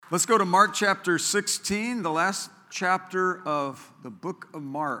Let's go to Mark chapter 16, the last chapter of the book of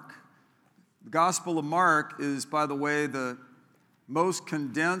Mark. The Gospel of Mark is, by the way, the most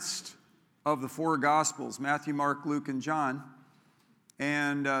condensed of the four Gospels, Matthew, Mark, Luke, and John.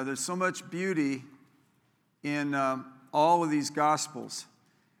 And there's so much beauty in all of these Gospels.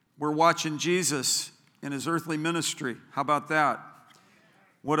 We're watching Jesus in his earthly ministry. How about that?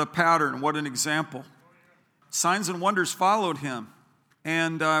 What a pattern, what an example. Signs and wonders followed him.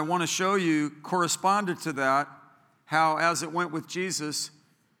 And I want to show you, corresponded to that, how as it went with Jesus,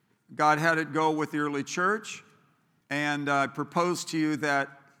 God had it go with the early church. And I propose to you that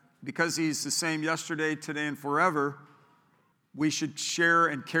because he's the same yesterday, today, and forever, we should share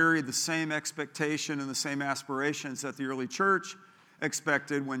and carry the same expectation and the same aspirations that the early church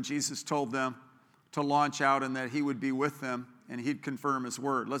expected when Jesus told them to launch out and that he would be with them and he'd confirm his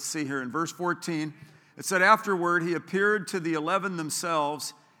word. Let's see here in verse 14. It said, afterward, he appeared to the 11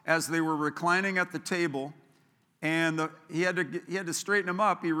 themselves as they were reclining at the table, and he had to straighten them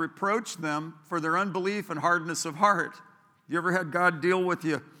up. He reproached them for their unbelief and hardness of heart. You ever had God deal with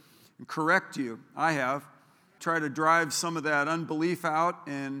you and correct you? I have. Try to drive some of that unbelief out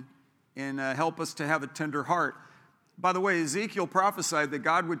and help us to have a tender heart. By the way, Ezekiel prophesied that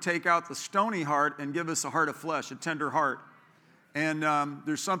God would take out the stony heart and give us a heart of flesh, a tender heart. And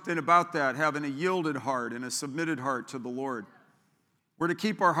there's something about that, having a yielded heart and a submitted heart to the Lord. We're to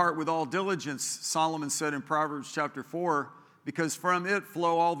keep our heart with all diligence, Solomon said in Proverbs chapter 4, because from it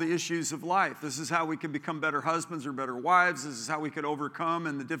flow all the issues of life. This is how we can become better husbands or better wives. This is how we could overcome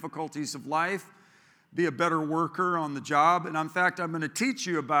in the difficulties of life, be a better worker on the job. And in fact, I'm going to teach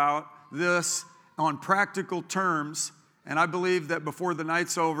you about this on practical terms. And I believe that before the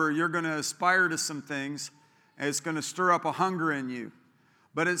night's over, you're going to aspire to some things. And it's going to stir up a hunger in you.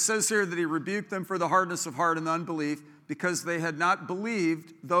 But it says here that he rebuked them for the hardness of heart and the unbelief because they had not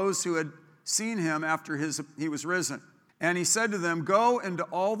believed those who had seen him after he was risen. And he said to them, go into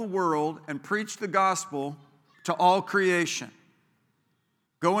all the world and preach the gospel to all creation.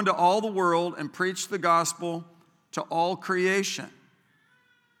 Go into all the world and preach the gospel to all creation.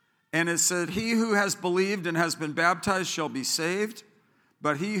 And it said, he who has believed and has been baptized shall be saved,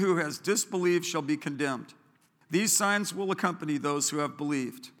 but he who has disbelieved shall be condemned. These signs will accompany those who have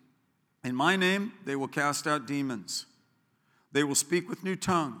believed. In my name, they will cast out demons. They will speak with new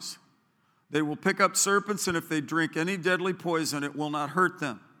tongues. They will pick up serpents, and if they drink any deadly poison, it will not hurt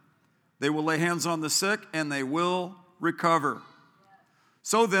them. They will lay hands on the sick, and they will recover.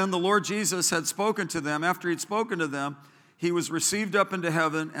 So then, the Lord Jesus had spoken to them. After he'd spoken to them, he was received up into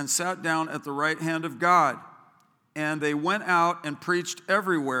heaven and sat down at the right hand of God. And they went out and preached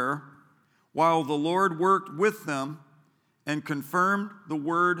everywhere, while the Lord worked with them and confirmed the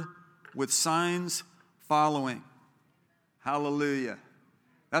word with signs following. Hallelujah.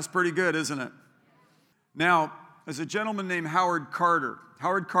 That's pretty good, isn't it? Now, there's a gentleman named Howard Carter.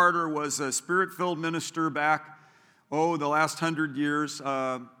 Howard Carter was a spirit-filled minister back, the last 100 years.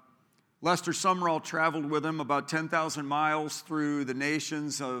 Lester Sumrall traveled with him about 10,000 miles through the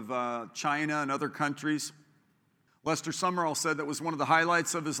nations of China and other countries. Lester Sumrall said that was one of the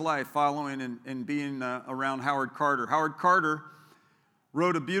highlights of his life, following and being around Howard Carter. Howard Carter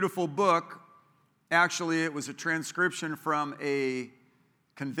wrote a beautiful book. Actually, it was a transcription from a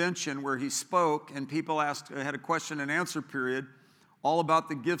convention where he spoke, and people had a question and answer period all about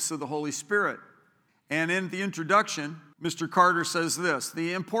the gifts of the Holy Spirit. And in the introduction, Mr. Carter says this: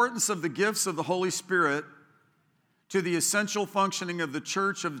 the importance of the gifts of the Holy Spirit to the essential functioning of the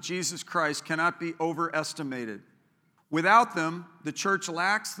Church of Jesus Christ cannot be overestimated. Without them, the church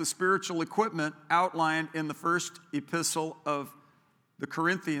lacks the spiritual equipment outlined in the first epistle of the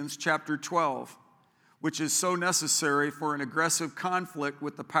Corinthians, chapter 12, which is so necessary for an aggressive conflict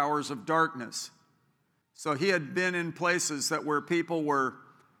with the powers of darkness. So he had been in places where people were,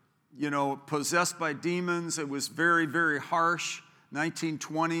 possessed by demons. It was very, very harsh,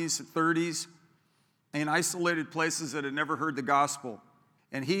 1920s, 30s, in isolated places that had never heard the gospel.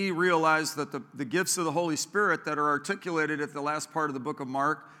 And he realized that the gifts of the Holy Spirit that are articulated at the last part of the book of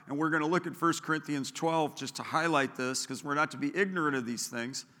Mark, and we're going to look at 1 Corinthians 12 just to highlight this, because we're not to be ignorant of these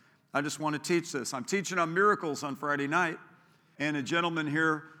things. I just want to teach this. I'm teaching on miracles on Friday night, and a gentleman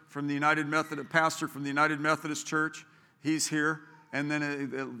here from the pastor from the United Methodist Church, he's here, and then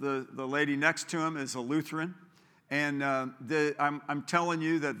the lady next to him is a Lutheran. And I'm telling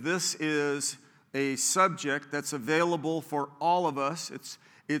you that this is a subject that's available for all of us.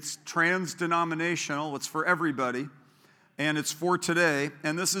 It's trans-denominational. It's for everybody, and it's for today.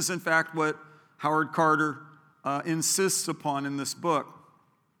 And this is, in fact, what Howard Carter insists upon in this book.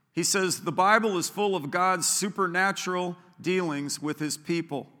 He says, the Bible is full of God's supernatural dealings with his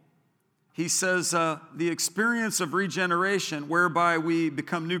people. he says the experience of regeneration whereby we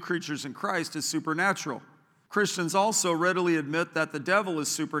become new creatures in Christ is supernatural. Christians also readily admit that the devil is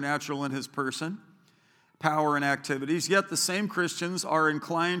supernatural in his person, power, and activities, yet the same Christians are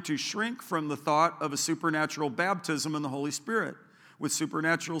inclined to shrink from the thought of a supernatural baptism in the Holy Spirit, with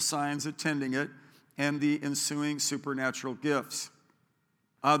supernatural signs attending it and the ensuing supernatural gifts.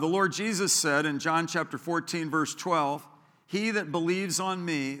 The Lord Jesus said in John chapter 14, verse 12, "He that believes on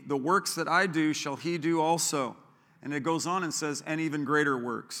me, the works that I do shall he do also." And it goes on and says, "and even greater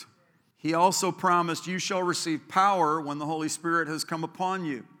works." He also promised, "You shall receive power when the Holy Spirit has come upon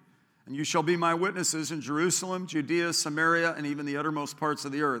you. And you shall be my witnesses in Jerusalem, Judea, Samaria, and even the uttermost parts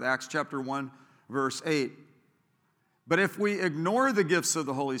of the earth." Acts chapter 1, verse 8. But if we ignore the gifts of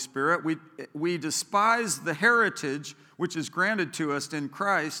the Holy Spirit, we despise the heritage which is granted to us in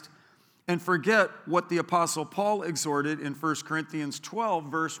Christ and forget what the Apostle Paul exhorted in 1 Corinthians 12,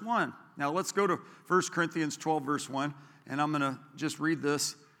 verse 1. Now let's go to 1 Corinthians 12, verse 1, and I'm going to just read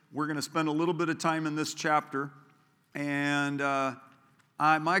this. We're going to spend a little bit of time in this chapter, and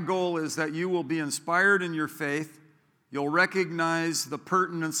my goal is that you will be inspired in your faith. You'll recognize the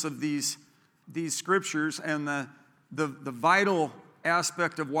pertinence of these scriptures and the vital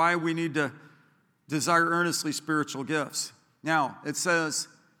aspect of why we need to desire earnestly spiritual gifts. Now, it says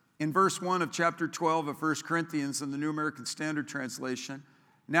in verse 1 of chapter 12 of 1 Corinthians in the New American Standard Translation,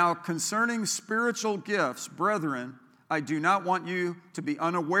 "Now concerning spiritual gifts, brethren, I do not want you to be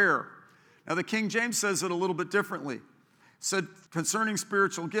unaware." Now, the King James says it a little bit differently. It said, "Concerning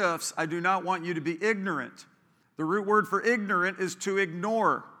spiritual gifts, I do not want you to be ignorant." The root word for ignorant is to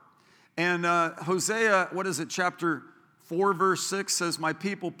ignore. And Hosea, chapter 4, verse 6 says, "My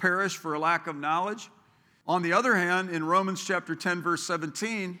people perish for a lack of knowledge." On the other hand, in Romans chapter 10, verse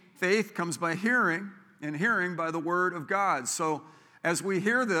 17, faith comes by hearing, and hearing by the word of God. So as we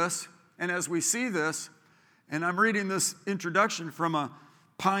hear this, and as we see this, and I'm reading this introduction from a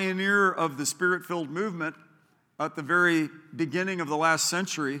pioneer of the Spirit-filled movement at the very beginning of the last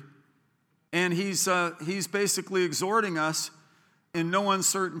century, and he's basically exhorting us in no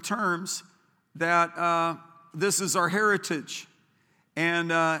uncertain terms that this is our heritage.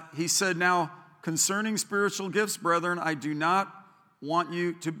 And he said, "Now, concerning spiritual gifts, brethren, I do not want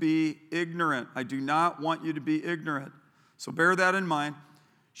you to be ignorant." I do not want you to be ignorant. So bear that in mind.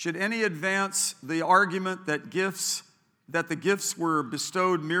 Should any advance the argument that the gifts were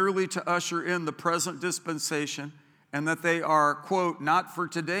bestowed merely to usher in the present dispensation and that they are, quote, "not for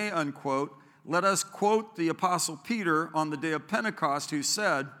today," unquote, let us quote the Apostle Peter on the day of Pentecost, who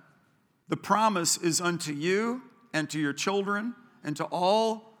said, "The promise is unto you and to your children and to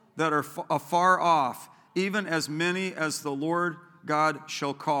all that are afar off, even as many as the Lord God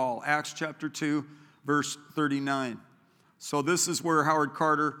shall call." Acts chapter 2, verse 39. So this is where Howard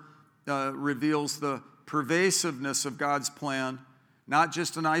Carter reveals the pervasiveness of God's plan, not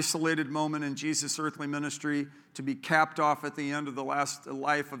just an isolated moment in Jesus' earthly ministry to be capped off at the end of the last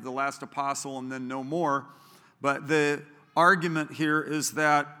life of the last apostle and then no more. But the argument here is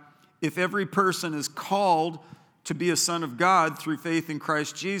that if every person is called to be a son of God through faith in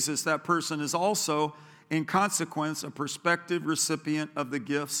Christ Jesus, that person is also, in consequence, a prospective recipient of the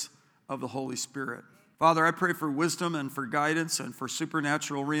gifts of the Holy Spirit. Father, I pray for wisdom and for guidance and for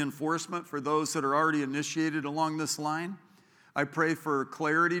supernatural reinforcement for those that are already initiated along this line. I pray for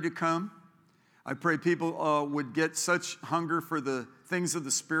clarity to come. I pray people would get such hunger for the things of the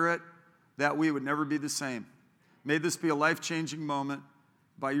Spirit that we would never be the same. May this be a life-changing moment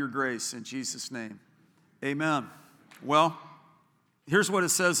by your grace, in Jesus' name. Amen. Well, here's what it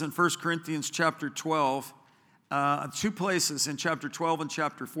says in 1 Corinthians chapter 12, two places in chapter 12 and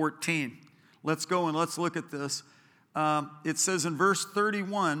chapter 14. Let's go and let's look at this. It says in verse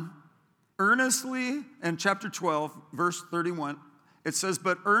 31, earnestly, in chapter 12, verse 31, it says,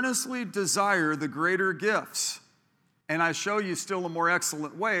 "But earnestly desire the greater gifts, and I show you still a more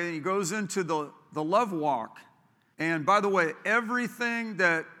excellent way." And he goes into the love walk. And by the way, everything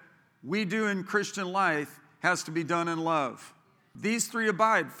that we do in Christian life has to be done in love. These three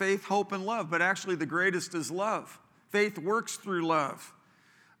abide, faith, hope, and love, but actually the greatest is love. Faith works through love.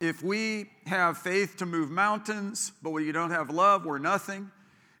 If we have faith to move mountains, but we don't have love, we're nothing.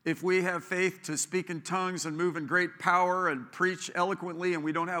 If we have faith to speak in tongues and move in great power and preach eloquently and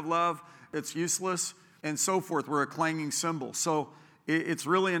we don't have love, it's useless, and so forth. We're a clanging cymbal. So it's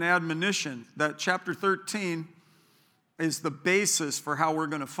really an admonition that chapter 13 is the basis for how we're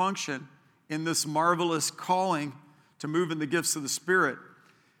going to function in this marvelous calling to move in the gifts of the Spirit.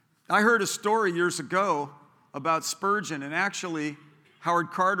 I heard a story years ago about Spurgeon, and actually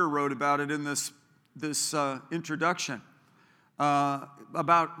Howard Carter wrote about it in this introduction.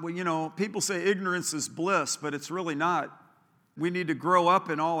 about, well, people say ignorance is bliss, but it's really not. We need to grow up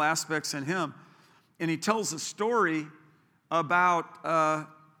in all aspects in Him. And he tells a story about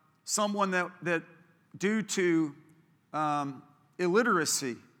someone that due to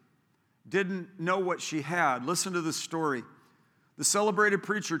illiteracy, didn't know what she had. Listen to this story. The celebrated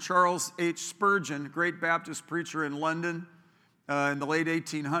preacher Charles H. Spurgeon, great Baptist preacher in London in the late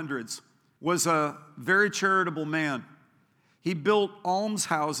 1800s, was a very charitable man. He built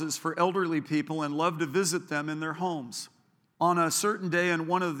almshouses for elderly people and loved to visit them in their homes. On a certain day in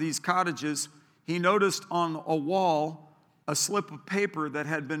one of these cottages, he noticed on a wall a slip of paper that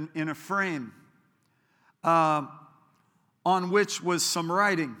had been in a frame, on which was some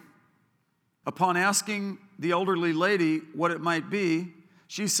writing. Upon asking the elderly lady what it might be,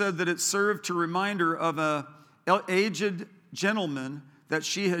 she said that it served to remind her of an aged gentleman that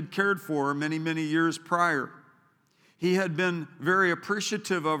she had cared for many, many years prior. He had been very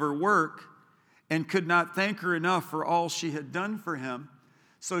appreciative of her work and could not thank her enough for all she had done for him.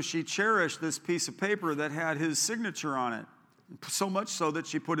 So she cherished this piece of paper that had his signature on it, so much so that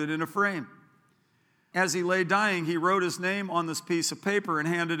she put it in a frame. As he lay dying, he wrote his name on this piece of paper and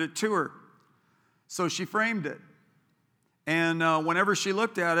handed it to her. So she framed it. And whenever she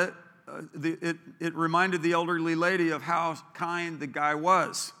looked at it, it reminded the elderly lady of how kind the guy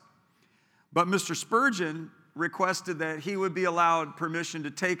was. But Mr. Spurgeon requested that he would be allowed permission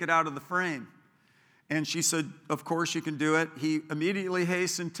to take it out of the frame. And she said, of course you can do it. He immediately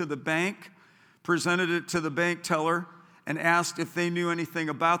hastened to the bank, presented it to the bank teller, and asked if they knew anything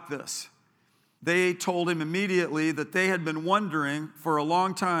about this. They told him immediately that they had been wondering for a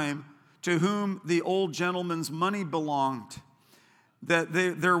long time to whom the old gentleman's money belonged, that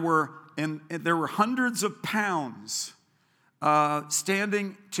there were hundreds of pounds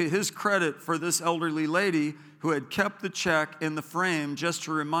standing to his credit for this elderly lady who had kept the check in the frame just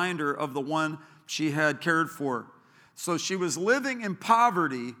to remind her of the one she had cared for. So she was living in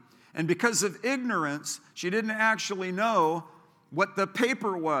poverty, and because of ignorance, she didn't actually know what the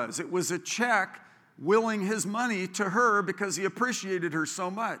paper was. It was a check willing his money to her because he appreciated her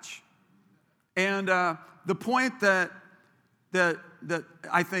so much. And the point that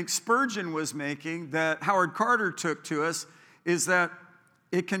I think Spurgeon was making, that Howard Carter took to us, is that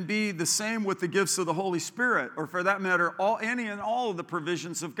it can be the same with the gifts of the Holy Spirit, or for that matter, any and all of the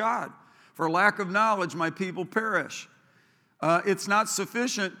provisions of God. For lack of knowledge, my people perish. It's not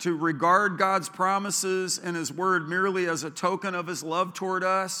sufficient to regard God's promises and His Word merely as a token of His love toward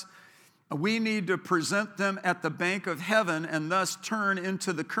us. We need to present them at the bank of heaven and thus turn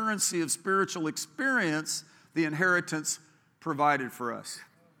into the currency of spiritual experience the inheritance provided for us.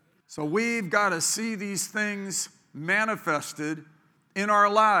 So we've got to see these things manifested in our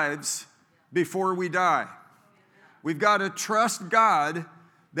lives before we die. We've got to trust God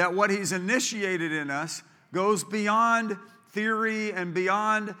that what He's initiated in us goes beyond theory and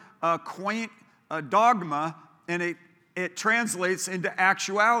beyond quaint dogma, and it translates into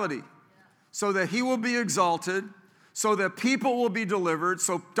actuality. So that He will be exalted, so that people will be delivered,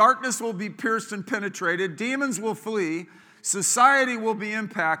 so darkness will be pierced and penetrated, demons will flee, society will be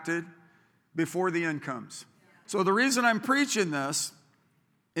impacted before the end comes. So the reason I'm preaching this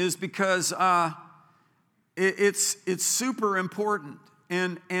is because it's super important.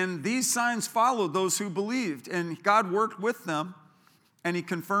 And these signs followed those who believed, and God worked with them, and He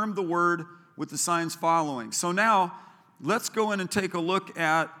confirmed the word with the signs following. So now, let's go in and take a look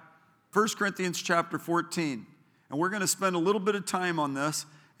at 1 Corinthians chapter 14. And we're going to spend a little bit of time on this,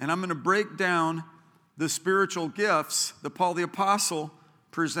 and I'm going to break down the spiritual gifts that Paul the Apostle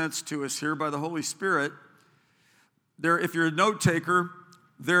presents to us here by the Holy Spirit. If you're a note taker,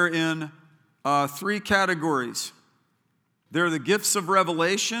 they're in three categories. They're the gifts of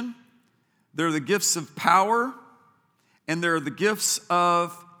revelation, they're the gifts of power, and they're the gifts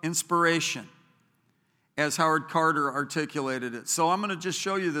of inspiration, as Howard Carter articulated it. So I'm going to just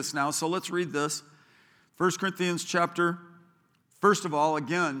show you this now. So let's read this. 1 Corinthians chapter, first of all,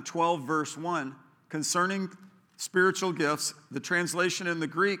 again, 12 verse 1, concerning spiritual gifts. The translation in the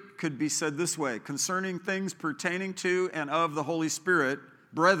Greek could be said this way: concerning things pertaining to and of the Holy Spirit,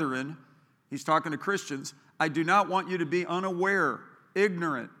 brethren, he's talking to Christians, I do not want you to be unaware,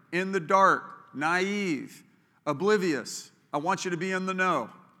 ignorant, in the dark, naive, oblivious. I want you to be in the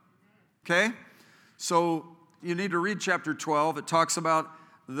know. Okay? So you need to read chapter 12. It talks about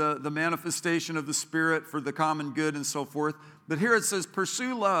the manifestation of the Spirit for the common good and so forth. But here it says,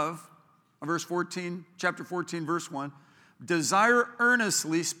 pursue love, verse 14, chapter 14, verse 1. Desire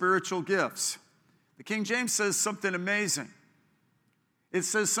earnestly spiritual gifts. The King James says something amazing. It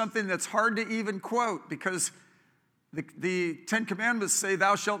says something that's hard to even quote because The Ten Commandments say,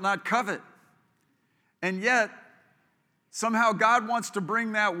 thou shalt not covet. And yet, somehow God wants to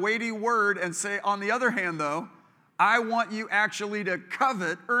bring that weighty word and say, on the other hand, though, I want you actually to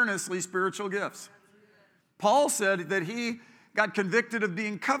covet earnestly spiritual gifts. Paul said that he got convicted of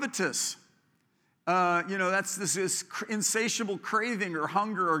being covetous. That's this insatiable craving or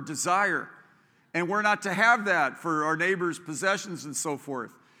hunger or desire. And we're not to have that for our neighbor's possessions and so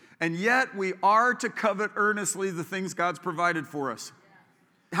forth. And yet we are to covet earnestly the things God's provided for us.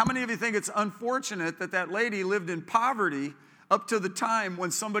 How many of you think it's unfortunate that that lady lived in poverty up to the time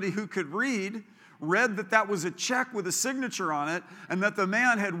when somebody who could read that was a check with a signature on it, and that the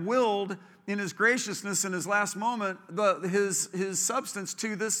man had willed in his graciousness in his last moment his substance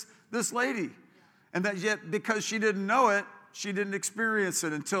to this lady? And that yet, because she didn't know it, she didn't experience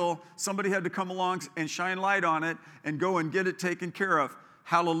it until somebody had to come along and shine light on it and go and get it taken care of.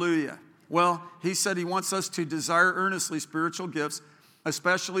 Hallelujah. Well, he said he wants us to desire earnestly spiritual gifts,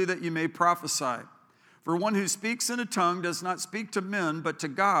 especially that you may prophesy. For one who speaks in a tongue does not speak to men, but to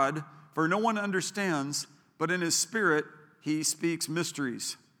God, for no one understands, but in his spirit he speaks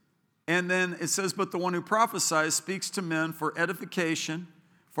mysteries. And then it says, but the one who prophesies speaks to men for edification,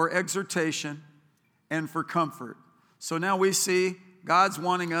 for exhortation, and for comfort. So now we see God's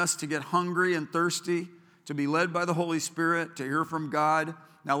wanting us to get hungry and thirsty, to be led by the Holy Spirit, to hear from God.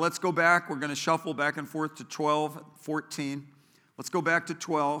 Now let's go back. We're going to shuffle back and forth to 12, 14. Let's go back to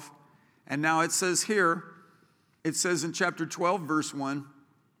 12. And now it says here, it says in chapter 12, verse 1,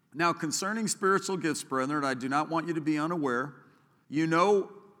 now concerning spiritual gifts, brethren, I do not want you to be unaware. You know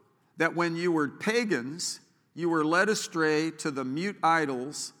that when you were pagans, you were led astray to the mute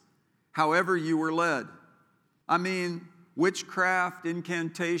idols, however you were led. I mean, witchcraft,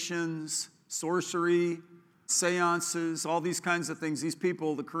 incantations, sorcery, seances, all these kinds of things. These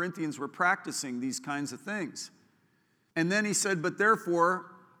people, the Corinthians, were practicing these kinds of things. And then he said, but therefore,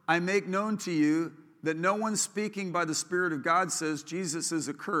 I make known to you that no one speaking by the Spirit of God says Jesus is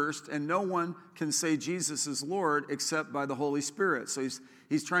accursed, and no one can say Jesus is Lord except by the Holy Spirit. So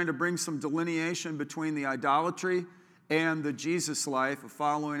he's trying to bring some delineation between the idolatry and the Jesus life of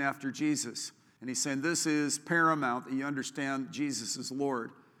following after Jesus. And he's saying this is paramount that you understand Jesus is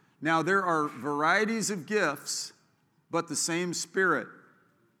Lord. Now, there are varieties of gifts, but the same Spirit.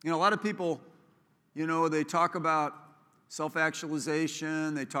 A lot of people, they talk about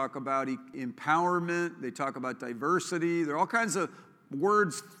self-actualization, they talk about empowerment, they talk about diversity. There are all kinds of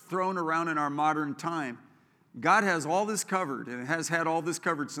words thrown around in our modern time. God has all this covered, and has had all this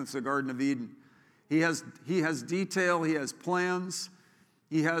covered since the Garden of Eden. He has detail, he has plans,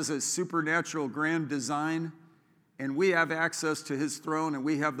 he has a supernatural grand design, and we have access to his throne, and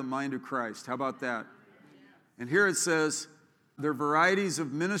we have the mind of Christ. How about that? And here it says, there are varieties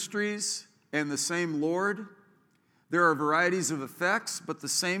of ministries and the same Lord. There are varieties of effects, but the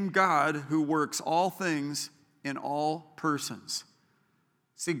same God who works all things in all persons.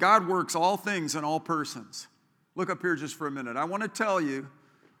 See, God works all things in all persons. Look up here just for a minute. I want to tell you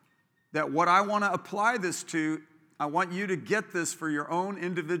that what I want to apply this to, I want you to get this for your own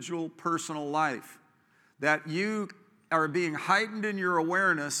individual personal life. That you are being heightened in your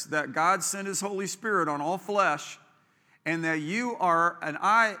awareness that God sent his Holy Spirit on all flesh, and that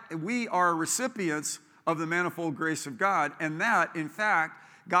we are recipients of the manifold grace of God, and that, in fact,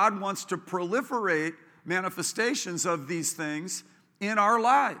 God wants to proliferate manifestations of these things in our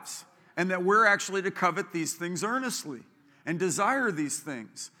lives, and that we're actually to covet these things earnestly and desire these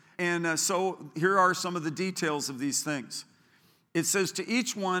things. And so here are some of the details of these things. It says, to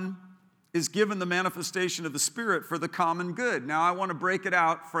each one is given the manifestation of the Spirit for the common good. Now, I want to break it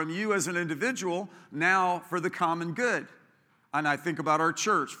out from you as an individual, now for the common good. And I think about our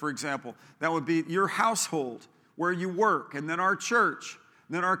church, for example. That would be your household, where you work, and then our church,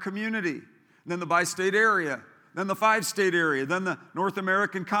 and then our community, and then the bi-state area, then the 5-state area, then the North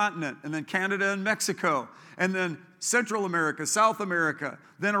American continent, and then Canada and Mexico, and then Central America, South America,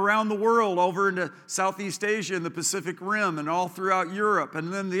 then around the world, over into Southeast Asia and the Pacific Rim, and all throughout Europe,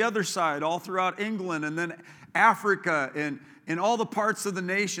 and then the other side, all throughout England, and then Africa, and in all the parts of the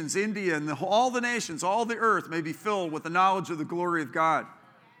nations, India, and all the nations, all the earth may be filled with the knowledge of the glory of God.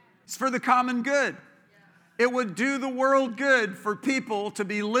 It's for the common good. It would do the world good for people to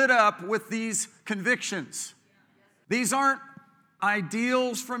be lit up with these convictions. These aren't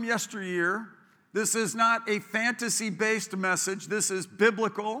ideals from yesteryear. This is not a fantasy-based message. This is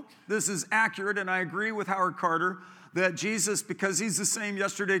biblical. This is accurate, and I agree with Howard Carter that Jesus, because he's the same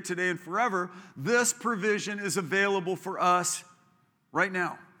yesterday, today, and forever, this provision is available for us right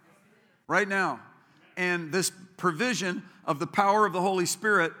now. Right now. And this provision of the power of the Holy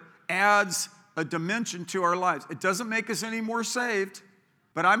Spirit adds a dimension to our lives. It doesn't make us any more saved,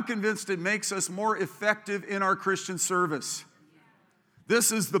 but I'm convinced it makes us more effective in our Christian service.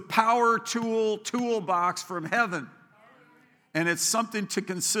 This is the power toolbox from heaven, and it's something to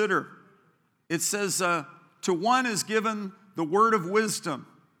consider. It says, to one is given the word of wisdom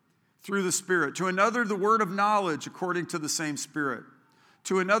through the Spirit, to another the word of knowledge according to the same Spirit,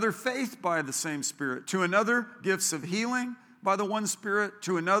 to another faith by the same Spirit, to another gifts of healing by the one Spirit,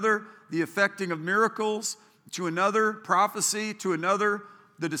 to another the effecting of miracles, to another prophecy, to another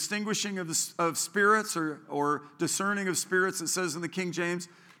the distinguishing of spirits or discerning of spirits, it says in the King James,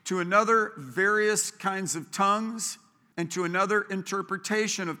 to another various kinds of tongues, and to another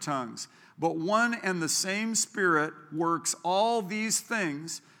interpretation of tongues. But one and the same Spirit works all these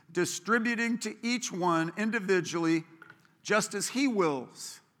things, distributing to each one individually just as He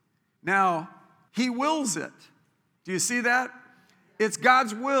wills. Now, He wills it. Do you see that? It's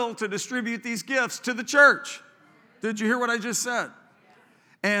God's will to distribute these gifts to the church. Did you hear what I just said?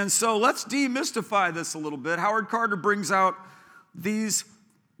 And so let's demystify this a little bit. Howard Carter brings out these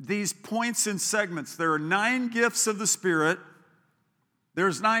points in segments. There are 9 gifts of the Spirit.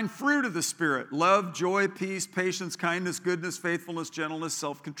 There's 9 fruit of the Spirit: love, joy, peace, patience, kindness, goodness, faithfulness, gentleness,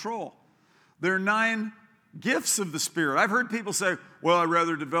 self-control. There are 9 gifts of the Spirit. I've heard people say, well, I'd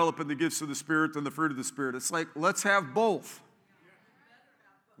rather develop in the gifts of the Spirit than the fruit of the Spirit. It's like, let's have both.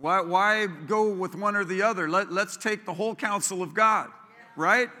 Why go with one or the other? Let's take the whole counsel of God,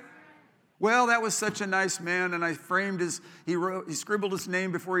 right? Well, that was such a nice man, and I framed he scribbled his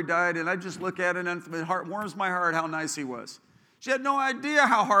name before he died, and I just look at it, and it warms my heart how nice he was. She had no idea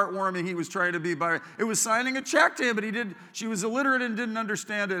how heartwarming he was trying to be by her. It was signing a check to him, but she was illiterate and didn't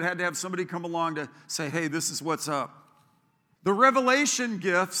understand it. Had to have somebody come along to say, hey, this is what's up. The revelation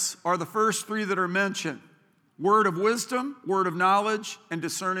gifts are the first 3 that are mentioned: word of wisdom, word of knowledge, and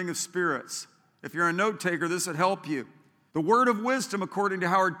discerning of spirits. If you're a note taker, this would help you. The word of wisdom, according to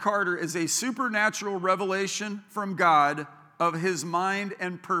Howard Carter, is a supernatural revelation from God of His mind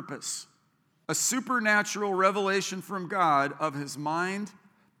and purpose. A supernatural revelation from God of His mind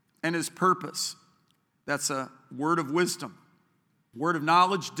and His purpose. That's a word of wisdom. Word of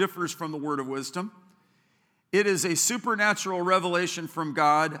knowledge differs from the word of wisdom. It is a supernatural revelation from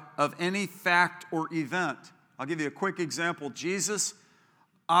God of any fact or event. I'll give you a quick example. Jesus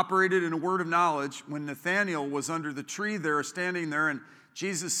operated in a word of knowledge when Nathanael was under the tree there, standing there, and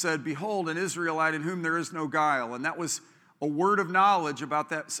Jesus said, behold, an Israelite in whom there is no guile. And that was a word of knowledge about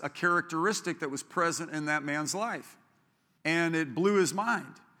that, a characteristic that was present in that man's life. And it blew his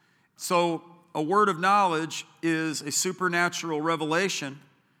mind. So a word of knowledge is a supernatural revelation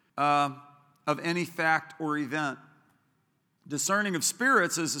of any fact or event. Discerning of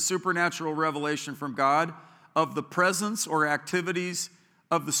spirits is a supernatural revelation from God of the presence or activities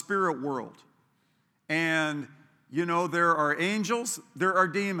of the spirit world. And, there are angels, there are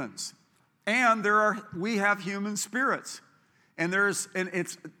demons, and we have human spirits. And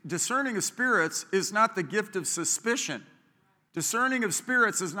it's discerning of spirits is not the gift of suspicion. Discerning of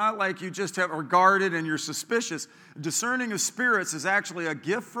spirits is not like you just are guarded and you're suspicious. Discerning of spirits is actually a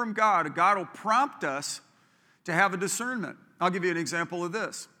gift from God. God will prompt us to have a discernment. I'll give you an example of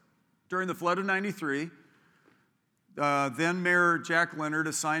this. During the flood of 93, then Mayor Jack Leonard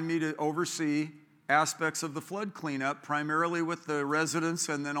assigned me to oversee aspects of the flood cleanup, primarily with the residents,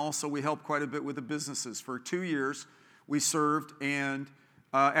 and then also we helped quite a bit with the businesses. For 2 years, we served, and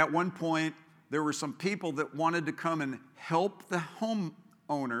at one point, there were some people that wanted to come and help the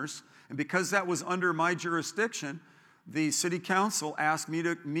homeowners, and because that was under my jurisdiction, the city council asked me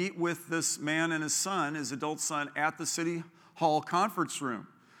to meet with this man and his son, his adult son, at the city hall conference room.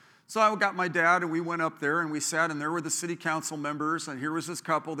 So I got my dad, and we went up there, and we sat, and there were the city council members, and here was this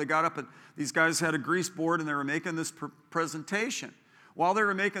couple. They got up, and these guys had a grease board, and they were making this presentation. While they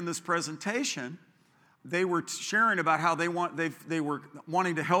were making this presentation, they were sharing about how they were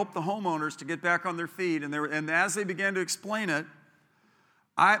wanting to help the homeowners to get back on their feet, and as they began to explain it,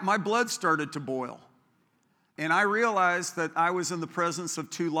 my blood started to boil, and I realized that I was in the presence of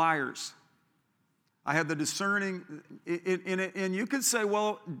 2 liars. I had the discerning, and you could say,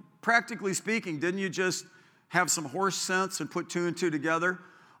 well, practically speaking, didn't you just have some horse sense and put 2 and 2 together?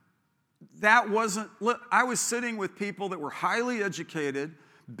 That wasn't, I was sitting with people that were highly educated,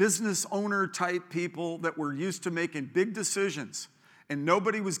 business owner type people that were used to making big decisions, and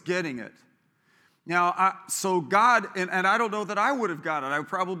nobody was getting it. Now, so God, and I don't know that I would have got it. I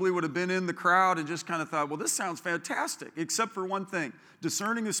probably would have been in the crowd and just kind of thought, well, this sounds fantastic, except for one thing.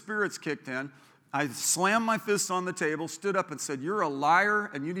 Discerning of spirits kicked in. I slammed my fists on the table, stood up and said, you're a liar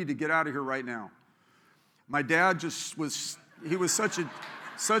and you need to get out of here right now. My dad he was such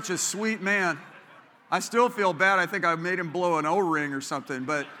Such a sweet man. I still feel bad. I think I made him blow an O-ring or something.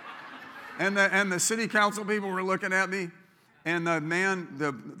 And the city council people were looking at me, and the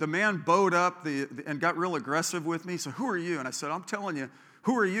man bowed up and got real aggressive with me. So who are you? And I said, I'm telling you,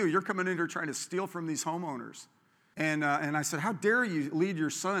 who are you? You're coming in here trying to steal from these homeowners. And I said, how dare you lead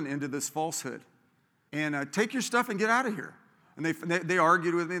your son into this falsehood? And take your stuff and get out of here. And they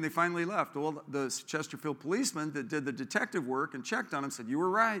argued with me, and they finally left. Well, the Chesterfield policeman that did the detective work and checked on him said, you were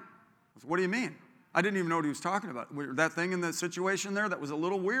right. I said, what do you mean? I didn't even know what he was talking about. That thing in the situation there, that was a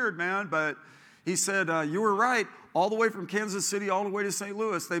little weird, man. But he said, you were right. All the way from Kansas City all the way to St.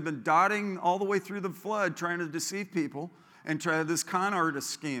 Louis, they've been dotting all the way through the flood trying to deceive people and try this con artist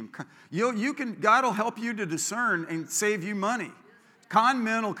scheme. God will help you to discern and save you money. Con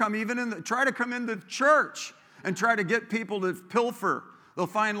men will come try to come into church and try to get people to pilfer. They'll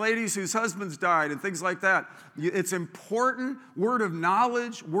find ladies whose husbands died and things like that. It's important. Word of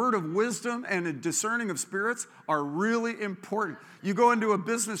knowledge, word of wisdom, and a discerning of spirits are really important. You go into a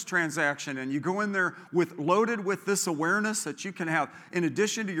business transaction and you go in there loaded with this awareness that you can have, in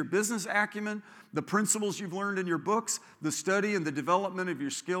addition to your business acumen, the principles you've learned in your books, the study and the development of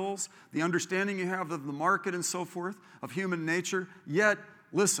your skills, the understanding you have of the market and so forth, of human nature. Yet,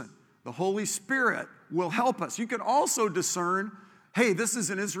 listen, the Holy Spirit will help us. You can also discern, hey, this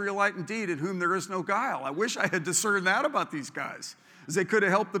is an Israelite indeed in whom there is no guile. I wish I had discerned that about these guys, as they could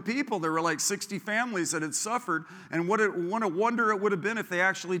have helped the people. There were like 60 families that had suffered, and what a wonder it would have been if they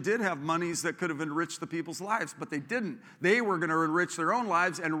actually did have monies that could have enriched the people's lives, but they didn't. They were going to enrich their own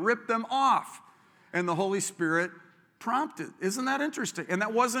lives and rip them off, and the Holy Spirit prompted. Isn't that interesting? And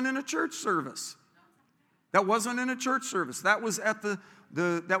that wasn't in a church service. That wasn't in a church service. That was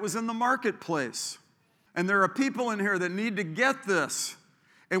that was in the marketplace. And there are people in here that need to get this,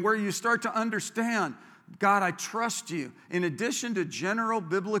 and where you start to understand, God, I trust you. In addition to general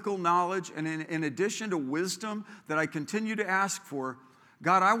biblical knowledge and in addition to wisdom that I continue to ask for,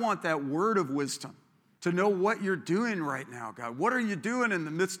 God, I want that word of wisdom to know what you're doing right now, God. What are you doing in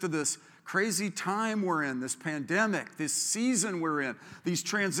the midst of this crazy time we're in, this pandemic, this season we're in, these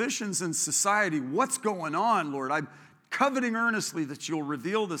transitions in society? What's going on, Lord? I'm coveting earnestly that you'll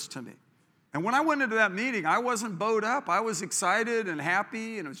reveal this to me. And when I went into that meeting, I wasn't bowed up. I was excited and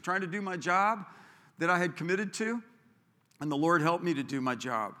happy, and I was trying to do my job that I had committed to. And the Lord helped me to do my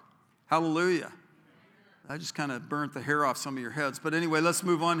job. Hallelujah. I just kind of burnt the hair off some of your heads. But anyway, let's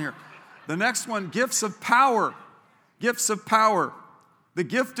move on here. The next one, gifts of power. Gifts of power. The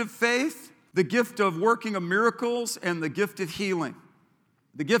gift of faith, the gift of working of miracles, and the gift of healing.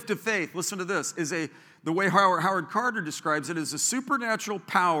 The gift of faith, listen to this, the way Howard Carter describes it, is a supernatural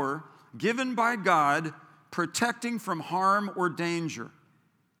power given by God, protecting from harm or danger.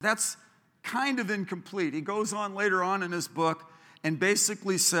 That's kind of incomplete. He goes on later on in his book and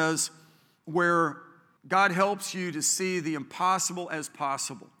basically says where God helps you to see the impossible as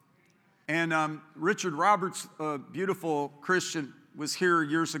possible. And Richard Roberts, a beautiful Christian, was here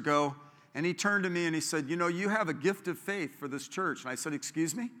years ago, and he turned to me and he said, you know, you have a gift of faith for this church. And I said,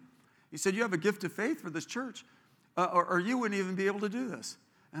 excuse me? He said, you have a gift of faith for this church, or you wouldn't even be able to do this.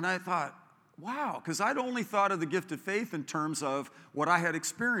 And I thought, wow, because I'd only thought of the gift of faith in terms of what I had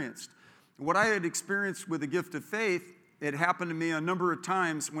experienced. What I had experienced with the gift of faith, it happened to me a number of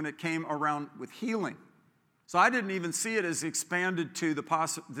times when it came around with healing. So I didn't even see it as expanded to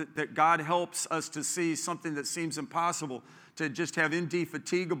that God helps us to see something that seems impossible, to just have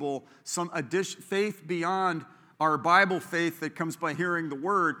indefatigable, some faith beyond our Bible faith that comes by hearing the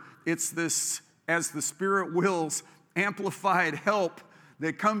Word. It's this, as the Spirit wills, amplified help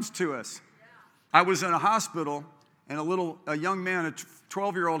that comes to us. I was in a hospital, and a young man, a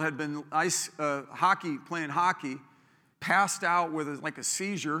 12-year-old, had been playing hockey, passed out with like a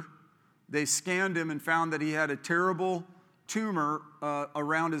seizure. They scanned him and found that he had a terrible tumor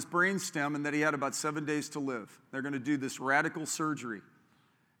around his brainstem and that he had about 7 days to live. They're going to do this radical surgery.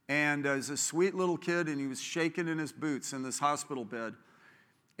 And he's a sweet little kid, and he was shaking in his boots in this hospital bed.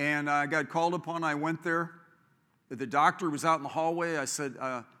 And I got called upon. I went there. The doctor was out in the hallway. I said,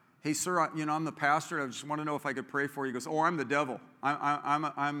 hey, sir, I'm the pastor. I just want to know if I could pray for you. He goes, oh, I'm the devil.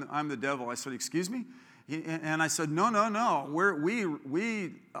 I'm the devil. I said, excuse me? And I said, no.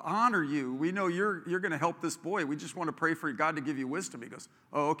 We honor you. We know you're going to help this boy. We just want to pray for God to give you wisdom. He goes,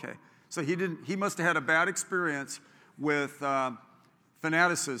 oh, okay. So he must have had a bad experience with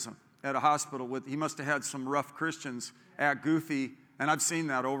fanaticism at a hospital. He must have had some rough Christians act goofy, and I've seen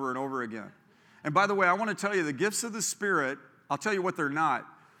that over and over again. And by the way, I want to tell you, the gifts of the Spirit, I'll tell you what they're not.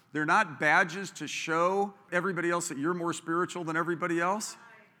 They're not badges to show everybody else that you're more spiritual than everybody else.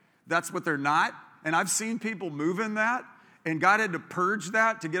 That's what they're not. And I've seen people move in that, And God had to purge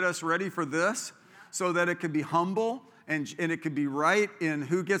that to get us ready for this so that it could be humble and it could be right in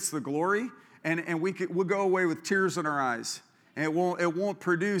who gets the glory. And we'll go away with tears in our eyes. And it won't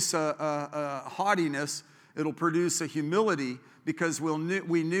produce a haughtiness. It'll produce a humility because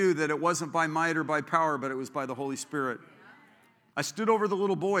we knew that it wasn't by might or by power, but it was by the Holy Spirit. I stood over the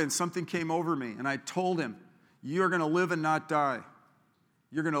little boy and something came over me. And I told him, you're going to live and not die.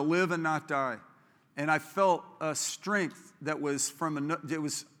 You're going to live and not die. And I felt a strength that was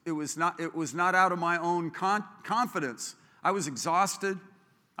it was not out of my own confidence. I was exhausted.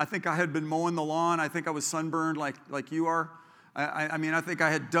 I think I had been mowing the lawn. I think I was sunburned like you are. I mean, I think I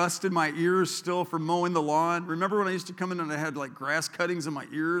had dust in my ears still from mowing the lawn. Remember when I used to come in and I had like grass cuttings in my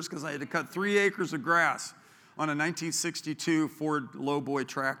ears because I had to cut 3 acres of grass on a 1962 Ford lowboy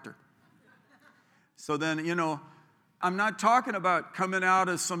tractor. So then, I'm not talking about coming out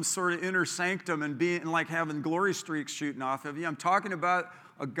as some sort of inner sanctum and being like having glory streaks shooting off of you. I'm talking about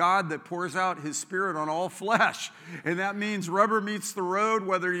a God that pours out his Spirit on all flesh. And that means rubber meets the road,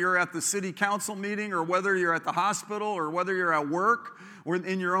 whether you're at the city council meeting or whether you're at the hospital or whether you're at work or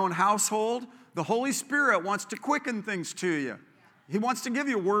in your own household. The Holy Spirit wants to quicken things to you. He wants to give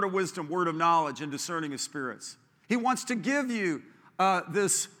you a word of wisdom, word of knowledge, and discerning of spirits. He wants to give you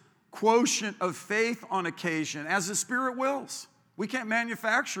this quotient of faith on occasion as the Spirit wills. We can't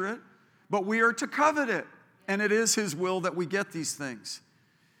manufacture it, but we are to covet it. And it is his will that we get these things.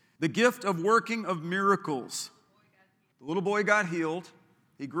 The gift of working of miracles. The little boy got healed.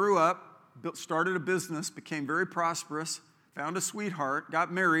 He grew up, started a business, became very prosperous, found a sweetheart,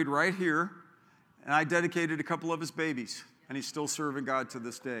 got married right here, and I dedicated a couple of his babies. And he's still serving God to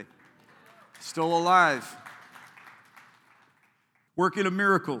this day. Still alive. Working of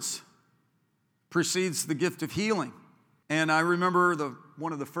miracles precedes the gift of healing. And I remember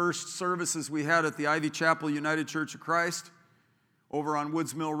one of the first services we had at the Ivy Chapel United Church of Christ over on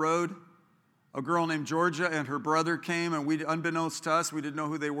Woods Mill Road. A girl named Georgia and her brother came, and unbeknownst to us, we didn't know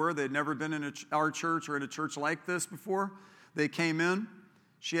who they were. They had never been in our church or in a church like this before. They came in.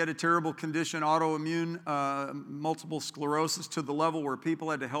 She had a terrible condition, autoimmune, multiple sclerosis, to the level where people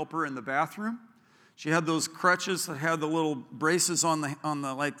had to help her in the bathroom. She had those crutches that had the little braces on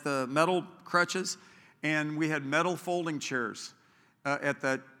the metal crutches, and we had metal folding chairs.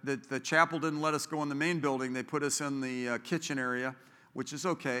 The chapel didn't let us go in the main building. They put us in the kitchen area, which is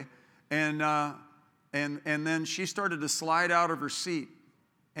okay. And then she started to slide out of her seat,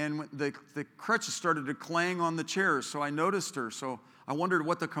 and the crutches started to clang on the chairs. So I noticed her. So I wondered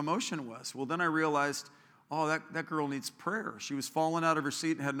what the commotion was. Well, then I realized, oh, that girl needs prayer. She was falling out of her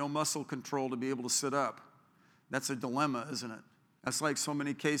seat and had no muscle control to be able to sit up. That's a dilemma, isn't it? That's like so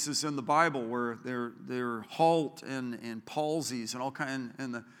many cases in the Bible where they're halt and palsies and all kind.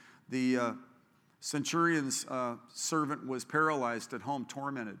 And the centurion's servant was paralyzed at home,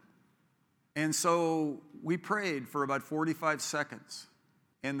 tormented. And so we prayed for about 45 seconds.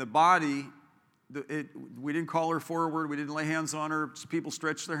 And the body, we didn't call her forward. We didn't lay hands on her. People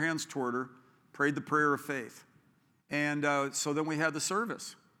stretched their hands toward her, prayed the prayer of faith. And so then we had the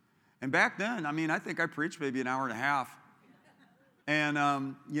service. And back then, I think I preached maybe an hour and a half. And,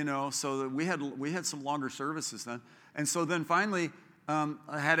 so we had some longer services then. And so then finally,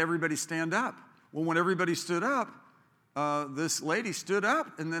 I had everybody stand up. Well, when everybody stood up, this lady stood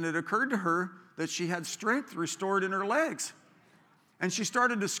up, and then it occurred to her that she had strength restored in her legs. And she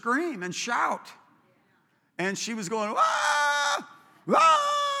started to scream and shout. And she was going, ah,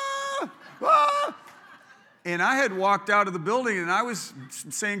 ah, ah. And I had walked out of the building, and I was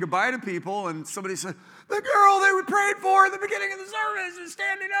saying goodbye to people, and somebody said, the girl they were prayed for at the beginning of the service is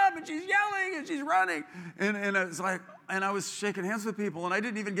standing up, and she's yelling, and she's running. And I was like, and I was shaking hands with people, and I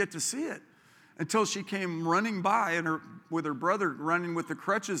didn't even get to see it until she came running by with her brother running with the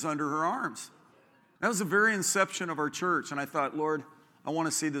crutches under her arms. That was the very inception of our church, and I thought, Lord, I want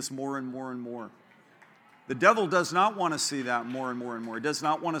to see this more and more and more. The devil does not want to see that more and more and more. He does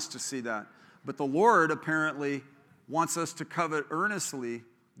not want us to see that. But the Lord apparently wants us to covet earnestly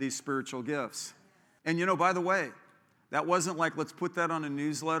these spiritual gifts. And by the way, that wasn't like, let's put that on a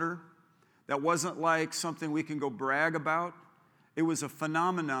newsletter. That wasn't like something we can go brag about. It was a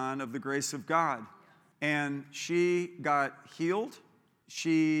phenomenon of the grace of God. And she got healed.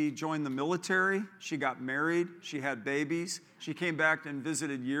 She joined the military. She got married. She had babies. She came back and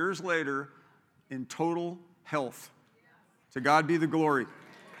visited years later in total health. To God be the glory.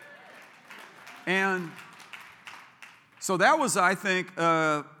 And so that was, I think,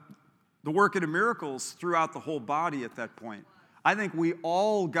 the working of miracles throughout the whole body at that point. I think we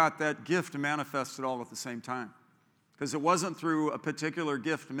all got that gift manifested all at the same time. Because it wasn't through a particular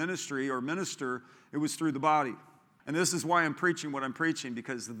gift ministry or minister, it was through the body. And this is why I'm preaching what I'm preaching,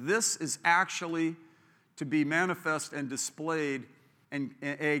 because this is actually to be manifest and displayed and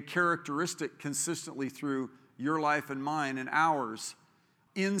a characteristic consistently through your life and mine and ours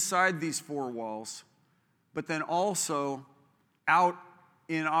inside these four walls, but then also out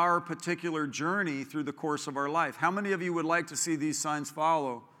in our particular journey through the course of our life. How many of you would like to see these signs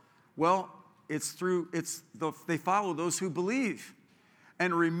follow? Well, they follow those who believe.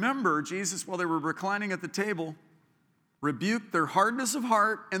 And remember, Jesus, while they were reclining at the table, rebuked their hardness of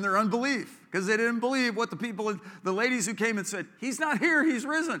heart and their unbelief, because they didn't believe what the ladies who came and said, he's not here, he's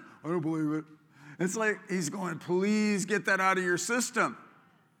risen. I don't believe it. It's like he's going, please get that out of your system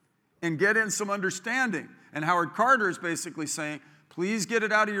and get in some understanding. And Howard Carter is basically saying, please get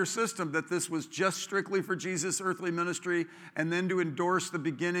it out of your system that this was just strictly for Jesus' earthly ministry and then to endorse the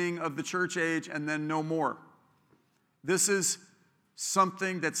beginning of the church age and then no more. This is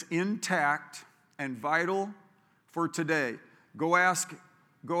something that's intact and vital for today. Go ask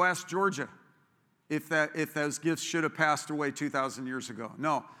Georgia if those gifts should have passed away 2,000 years ago.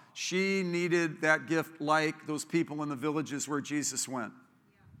 No, she needed that gift like those people in the villages where Jesus went.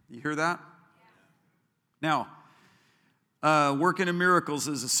 You hear that? Now, working in miracles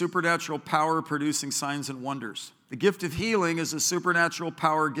is a supernatural power producing signs and wonders. The gift of healing is a supernatural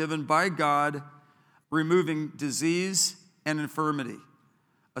power given by God, removing disease and infirmity.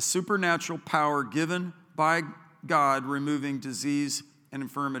 A supernatural power given by God, removing disease and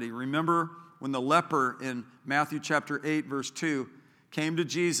infirmity. Remember when the leper in Matthew chapter 8, verse 2, came to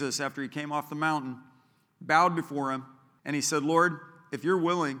Jesus after he came off the mountain, bowed before him, and he said, Lord, if you're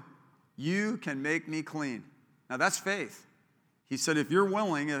willing, you can make me clean. Now that's faith. He said, if you're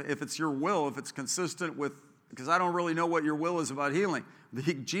willing, if it's your will, if it's consistent with, because I don't really know what your will is about healing.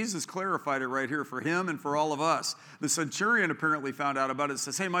 Jesus clarified it right here for him and for all of us. The centurion apparently found out about it.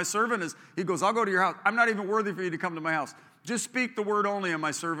 Says, hey, my servant he goes, I'll go to your house. I'm not even worthy for you to come to my house. Just speak the word only and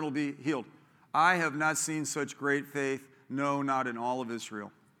my servant will be healed. I have not seen such great faith, no, not in all of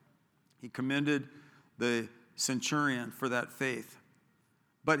Israel. He commended the centurion for that faith.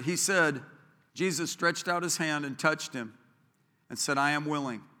 But he said, Jesus stretched out his hand and touched him and said, I am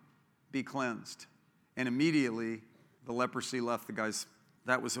willing, be cleansed. And immediately the leprosy left the guy's.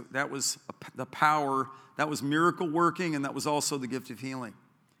 That was the power, that was miracle working, and that was also the gift of healing.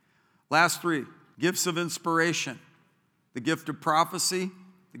 Last three, gifts of inspiration. The gift of prophecy,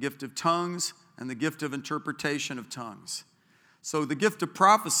 the gift of tongues, and the gift of interpretation of tongues. So the gift of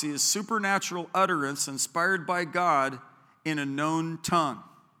prophecy is supernatural utterance inspired by God in a known tongue.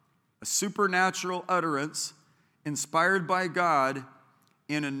 A supernatural utterance inspired by God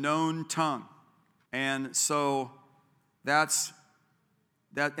in a known tongue. And so that's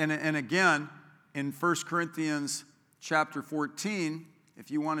that. And again, in 1 Corinthians chapter 14, if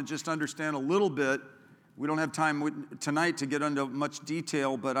you want to just understand a little bit, we don't have time tonight to get into much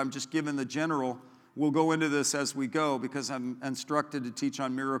detail, but I'm just giving the general. We'll go into this as we go because I'm instructed to teach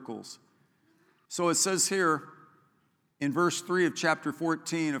on miracles. So it says here in verse 3 of chapter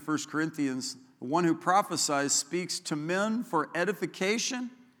 14 of 1 Corinthians, the one who prophesies speaks to men for edification,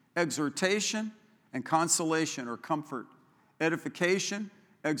 exhortation, and consolation or comfort. Edification,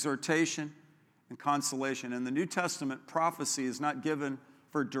 exhortation, and consolation. In the New Testament, prophecy is not given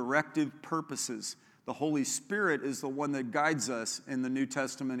for directive purposes. The Holy Spirit is the one that guides us in the New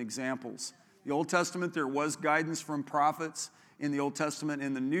Testament examples. The Old Testament, there was guidance from prophets in the Old Testament.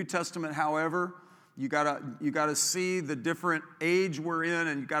 In the New Testament, however, you gotta see the different age we're in,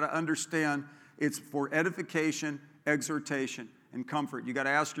 and you gotta understand it's for edification, exhortation, and comfort. You gotta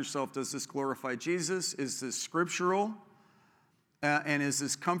ask yourself, does this glorify Jesus? Is this scriptural? And is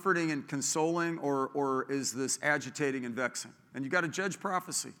this comforting and consoling, or is this agitating and vexing? And you gotta judge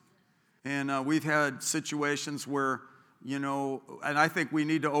prophecy. And we've had situations where, and I think we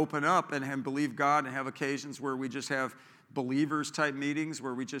need to open up and believe God and have occasions where we just have believers type meetings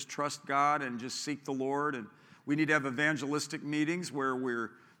where we just trust God and just seek the Lord. And we need to have evangelistic meetings where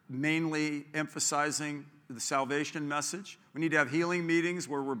we're mainly emphasizing the salvation message. We need to have healing meetings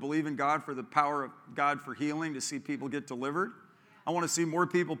where we're believing God for the power of God for healing to see people get delivered. I want to see more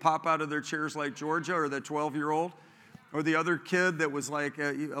people pop out of their chairs like Georgia or the 12-year-old. Or the other kid that was like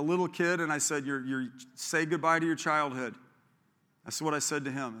a little kid, and I said, you're say goodbye to your childhood. That's what I said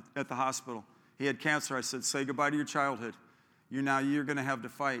to him at the hospital. He had cancer. I said, say goodbye to your childhood. You're going to have to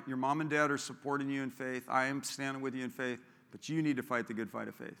fight. Your mom and dad are supporting you in faith. I am standing with you in faith, but you need to fight the good fight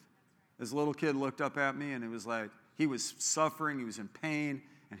of faith. This little kid looked up at me, and it was like he was suffering. He was in pain,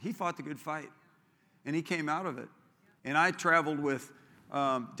 and he fought the good fight, and he came out of it. And I traveled with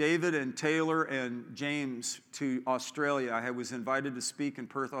David and Taylor and James to Australia. I was invited to speak in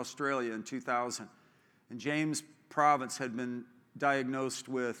Perth, Australia in 2000. And James province had been diagnosed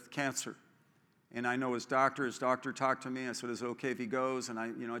with cancer. And I know his doctor talked to me. I said, is it okay if he goes? And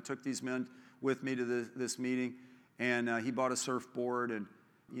I took these men with me to this meeting, and he bought a surfboard, and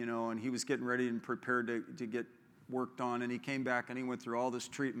he was getting ready and prepared to get worked on. And he came back and he went through all this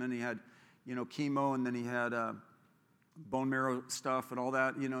treatment. He had, chemo, and then he had bone marrow stuff and all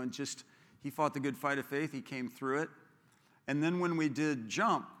that, and just he fought the good fight of faith. He came through it. And then when we did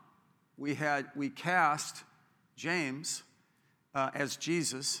jump, we cast James as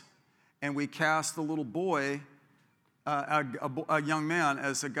Jesus, and we cast the little boy, a young man,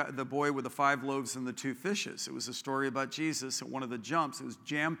 as the boy with the 5 loaves and the 2 fishes. It was a story about Jesus at one of the jumps. It was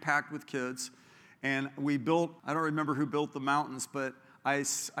jam-packed with kids. And we built, I don't remember who built the mountains, but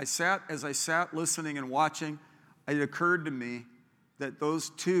as I sat listening and watching, it occurred to me that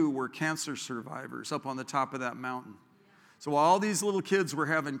those 2 were cancer survivors up on the top of that mountain. So while all these little kids were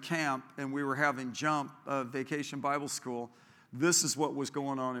having camp and we were having jump, vacation Bible school, this is what was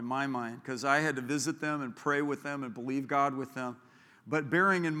going on in my mind, because I had to visit them and pray with them and believe God with them. But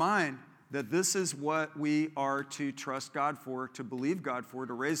bearing in mind that this is what we are to trust God for, to believe God for,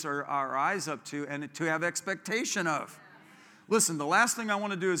 to raise our eyes up to, and to have expectation of. Listen, the last thing I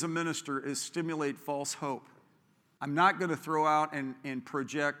want to do as a minister is stimulate false hope. I'm not going to throw out and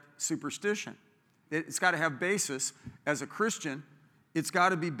project superstition. It's got to have basis. As a Christian, it's got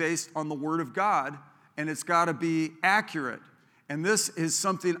to be based on the Word of God, and it's got to be accurate. And this is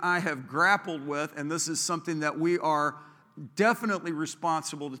something I have grappled with, and this is something that we are definitely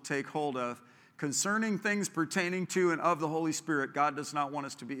responsible to take hold of. Concerning things pertaining to and of the Holy Spirit, God does not want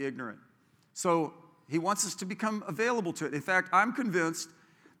us to be ignorant. So He wants us to become available to it. In fact, I'm convinced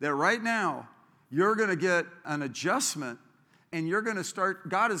that right now, you're going to get an adjustment, and you're going to start,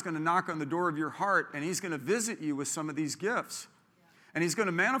 God is going to knock on the door of your heart, and He's going to visit you with some of these gifts. And He's going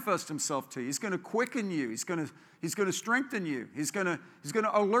to manifest Himself to you. He's going to quicken you. He's going to strengthen you. He's going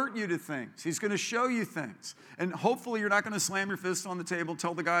to alert you to things. He's going to show you things. And hopefully you're not going to slam your fist on the table,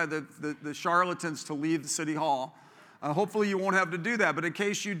 tell the guy, the charlatans to leave the city hall. Hopefully you won't have to do that. But in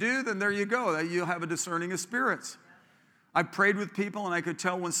case you do, then there you go. You'll have a discerning of spirits. I prayed with people, and I could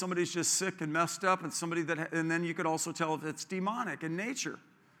tell when somebody's just sick and messed up, and then you could also tell if it's demonic in nature.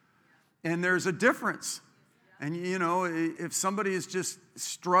 And there's a difference. And if somebody is just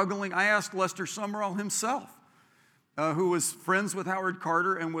struggling, I asked Lester Summerall himself, who was friends with Howard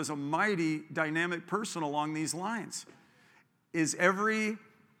Carter and was a mighty dynamic person along these lines. Is every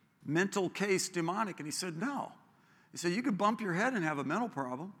mental case demonic? And he said, no. He said, you could bump your head and have a mental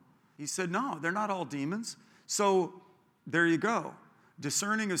problem. He said, no, they're not all demons. So there you go.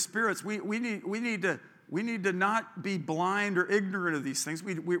 Discerning of spirits. We need to not be blind or ignorant of these things.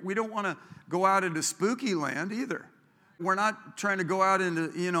 We don't want to go out into spooky land either. We're not trying to go out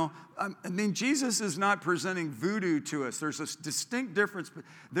into, Jesus is not presenting voodoo to us. There's a distinct difference.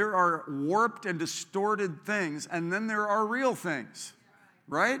 There are warped and distorted things, and then there are real things,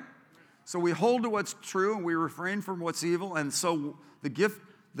 right? So we hold to what's true, and we refrain from what's evil. And so the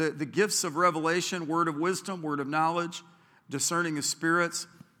gifts of revelation, word of wisdom, word of knowledge, discerning of spirits,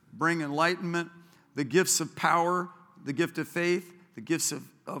 bring enlightenment. The gifts of power, the gift of faith, the gifts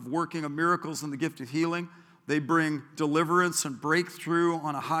of working of miracles, and the gift of healing. They bring deliverance and breakthrough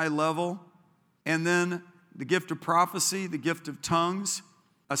on a high level. And then the gift of prophecy, the gift of tongues,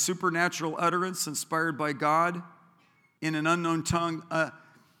 a supernatural utterance inspired by God in an unknown tongue.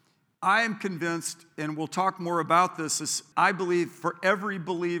 I am convinced, and we'll talk more about this, I believe for every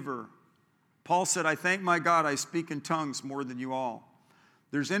believer, Paul said, I thank my God I speak in tongues more than you all.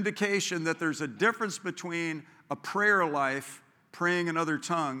 There's indication that there's a difference between a prayer life, praying in other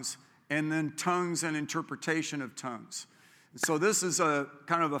tongues, and then tongues and interpretation of tongues. So this is a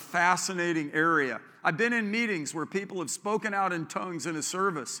kind of a fascinating area. I've been in meetings where people have spoken out in tongues in a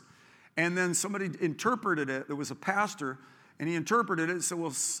service, and then somebody interpreted it. There was a pastor, and he interpreted it.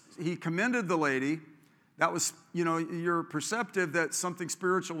 So he commended the lady. That was, you're perceptive that something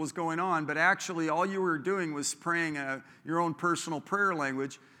spiritual was going on, but actually all you were doing was praying your own personal prayer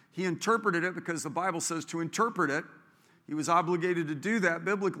language. He interpreted it because the Bible says to interpret it. He was obligated to do that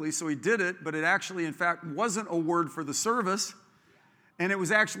biblically, so he did it, but it actually, in fact, wasn't a word for the service, and it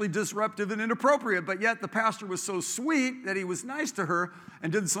was actually disruptive and inappropriate, but yet the pastor was so sweet that he was nice to her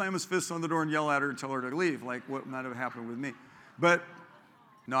and didn't slam his fist on the door and yell at her and tell her to leave, like what might have happened with me. But,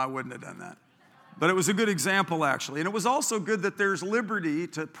 no, I wouldn't have done that. But it was a good example, actually. And it was also good that there's liberty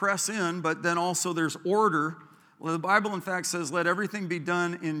to press in, but then also there's order. Well, the Bible, in fact, says, let everything be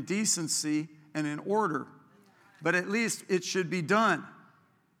done in decency and in order. But at least it should be done.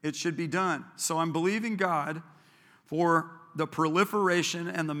 It should be done. So I'm believing God for the proliferation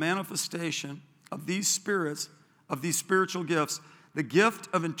and the manifestation of these spirits of these spiritual gifts, the gift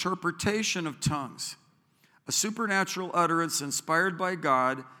of interpretation of tongues, a supernatural utterance inspired by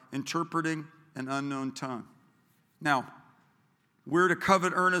God, interpreting an unknown tongue. Now, we're to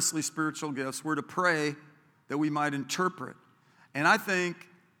covet earnestly spiritual gifts. We're to pray that we might interpret. And I think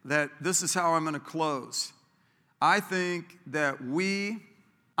that this is how I'm going to close. I think that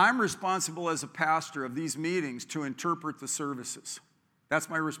I'm responsible as a pastor of these meetings to interpret the services. That's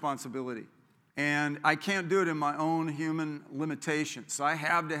my responsibility. And I can't do it in my own human limitations. I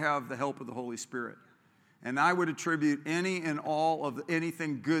have to have the help of the Holy Spirit. And I would attribute any and all of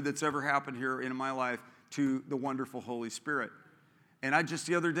anything good that's ever happened here in my life to the wonderful Holy Spirit. And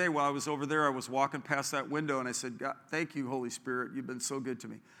the other day while I was over there, I was walking past that window and I said, God, thank you, Holy Spirit. You've been so good to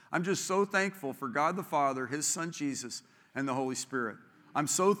me. I'm just so thankful for God the Father, His Son Jesus, and the Holy Spirit. I'm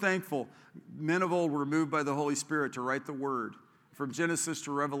so thankful. Men of old were moved by the Holy Spirit to write the Word. From Genesis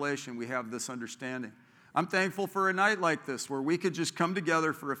to Revelation, we have this understanding. I'm thankful for a night like this where we could just come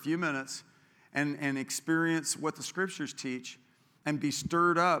together for a few minutes and experience what the Scriptures teach and be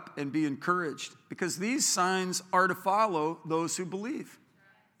stirred up and be encouraged, because these signs are to follow those who believe.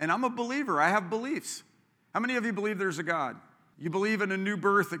 And I'm a believer. I have beliefs. How many of you believe there's a God? You believe in a new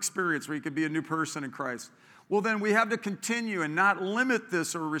birth experience where you could be a new person in Christ. Well, then we have to continue and not limit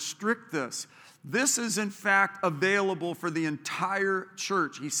this or restrict this. This is, in fact, available for the entire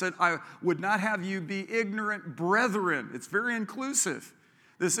church. He said, I would not have you be ignorant brethren. It's very inclusive.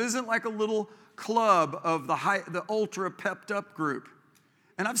 This isn't like a little club of the ultra pepped up group.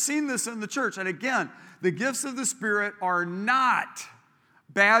 And I've seen this in the church. And again, the gifts of the Spirit are not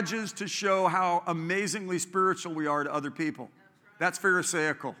badges to show how amazingly spiritual we are to other people. That's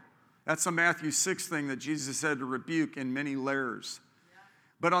pharisaical. That's a Matthew 6 thing that Jesus said to rebuke in many layers.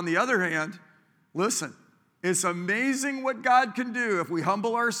 But on the other hand, listen, it's amazing what God can do if we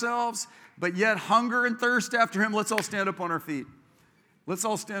humble ourselves, but yet hunger and thirst after Him. Let's all stand up on our feet. Let's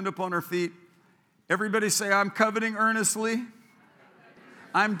all stand up on our feet. Everybody say, I'm coveting earnestly.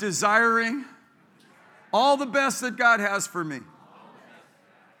 I'm desiring all the best that God has for me.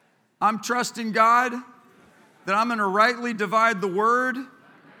 I'm trusting God that I'm going to rightly divide the Word,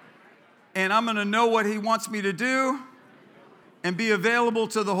 and I'm going to know what He wants me to do and be available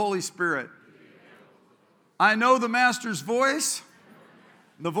to the Holy Spirit. I know the Master's voice.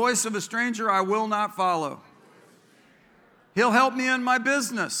 The voice of a stranger I will not follow. He'll help me in my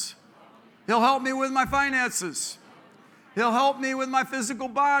business. He'll help me with my finances. He'll help me with my physical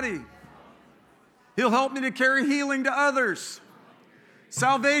body. He'll help me to carry healing to others,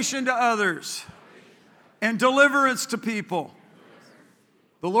 salvation to others, and deliverance to people.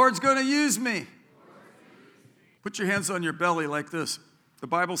 The Lord's going to use me. Put your hands on your belly like this. The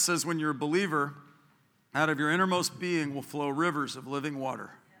Bible says when you're a believer, out of your innermost being will flow rivers of living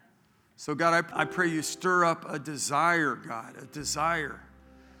water. So God, I pray you stir up a desire, God, a desire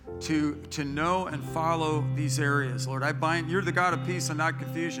to know and follow these areas. Lord, you're the God of peace and not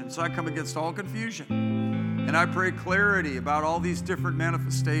confusion, so I come against all confusion. And I pray clarity about all these different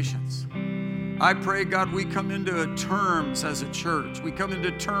manifestations. I pray, God, we come into terms as a church. We come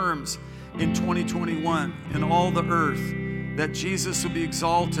into terms in 2021 in all the earth that Jesus will be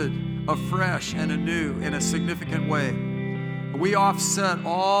exalted afresh and anew in a significant way. We offset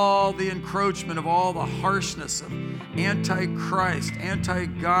all the encroachment of all the harshness of anti-Christ,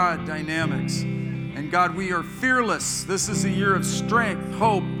 anti-God dynamics. And God, we are fearless. This is a year of strength,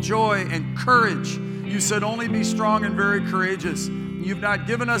 hope, joy, and courage. You said only be strong and very courageous. You've not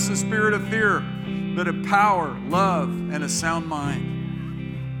given us a spirit of fear, but of power, love, and a sound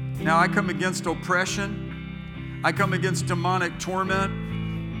mind. Now I come against oppression. I come against demonic torment.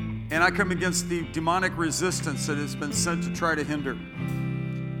 And I come against the demonic resistance that has been sent to try to hinder.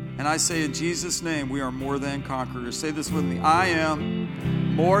 And I say in Jesus' name, we are more than conquerors. Say this with me. I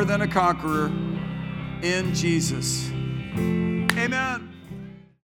am more than a conqueror in Jesus. Amen.